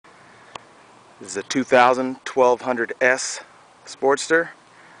This is a 2000 1200S Sportster,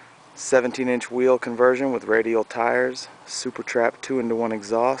 17-inch wheel conversion with radial tires, Super Trap 2-in-1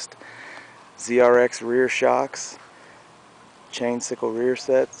 exhaust, ZRX rear shocks, chain sickle rear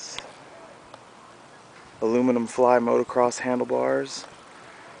sets, aluminum fly motocross handlebars,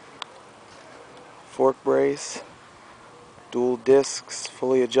 fork brace, dual discs,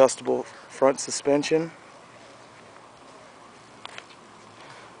 fully adjustable front suspension,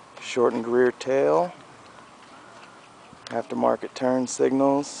 shortened rear tail, aftermarket turn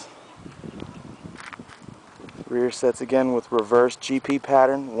signals, rear sets again with reverse GP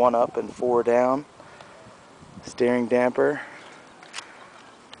pattern, 1 up and 4 down, steering damper,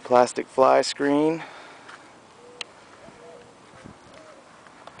 plastic fly screen,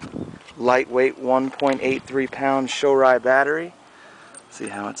 lightweight 1.83 pound Shorai battery. See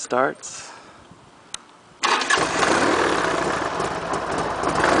how it starts.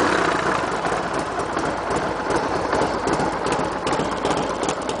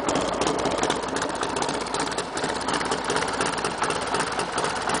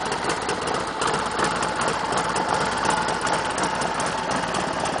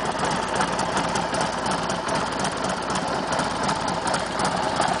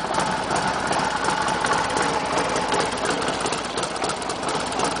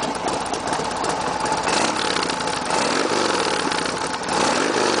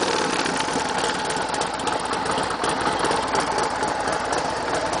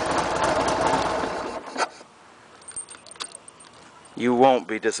 You won't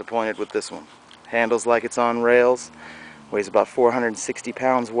be disappointed with this one. Handles like it's on rails, weighs about 460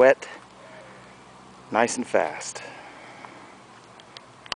 pounds wet, nice and fast.